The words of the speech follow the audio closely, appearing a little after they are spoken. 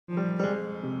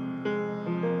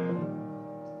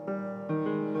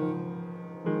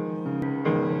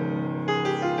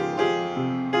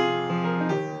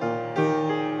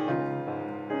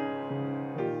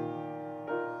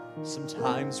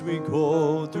Sometimes we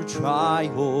go through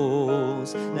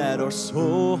trials that are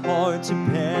so hard to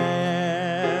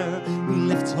bear. We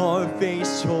lift our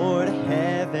face toward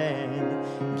heaven.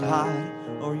 God,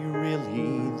 are you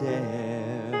really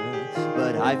there?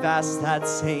 But I've asked that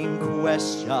same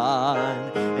question,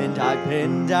 and I've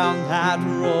been down that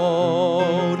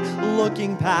road.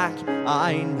 Looking back,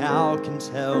 I now can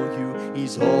tell you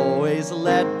He's always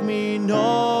let me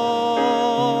know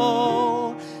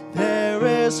there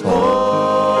is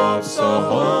hope, so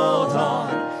hold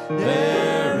on.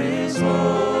 There is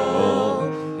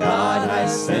hope. God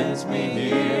has sent me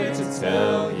here to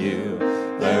tell you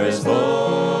there is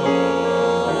hope.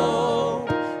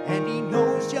 And He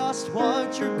knows just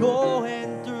what you're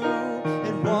going through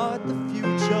and what the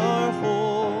future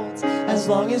holds. As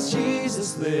long as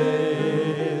Jesus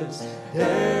lives,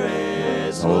 there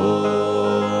is hope.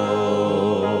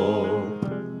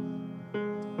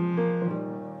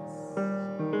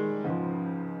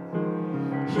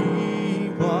 He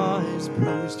was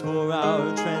bruised for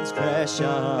our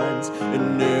transgressions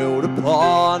and nailed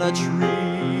upon a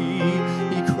tree.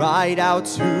 He cried out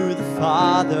to the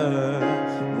Father,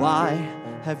 why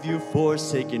have you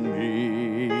forsaken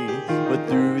me? But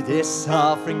through this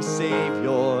suffering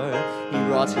Savior, He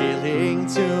brought healing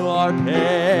to our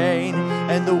pain.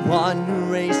 And the one who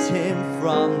raised Him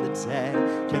from the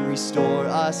dead can restore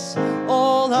us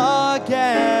all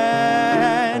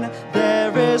again.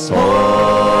 There is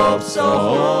hope, so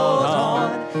hold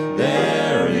on.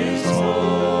 There is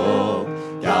hope.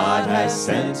 God has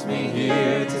sent me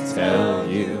here to tell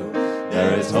you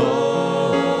there is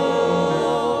hope.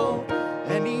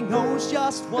 And He knows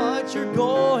just what you're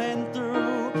going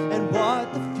through and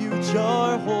what the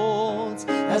future holds.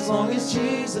 As long as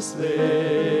Jesus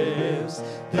lives,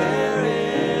 there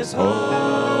is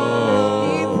hope.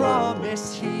 He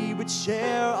promised He would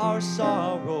share our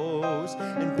sorrows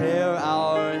and bear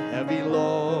our heavy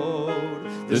load.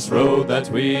 This road that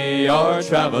we are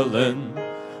traveling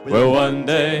will one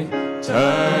day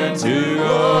turn to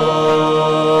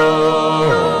gold.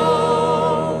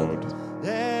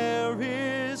 There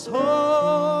is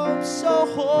hope, so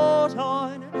hold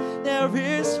on. There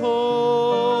is hope.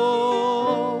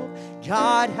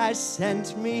 God has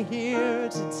sent me here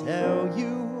to tell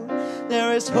you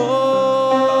there is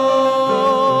hope.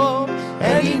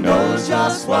 And He knows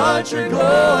just what you're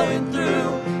going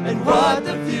through and what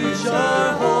the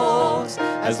future holds.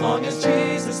 As long as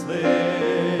Jesus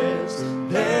lives,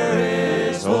 there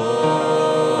is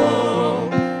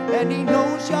hope. And He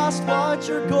knows just what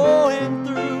you're going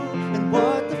through and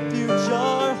what the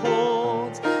future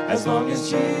holds. As long as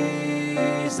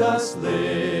Jesus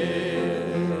lives,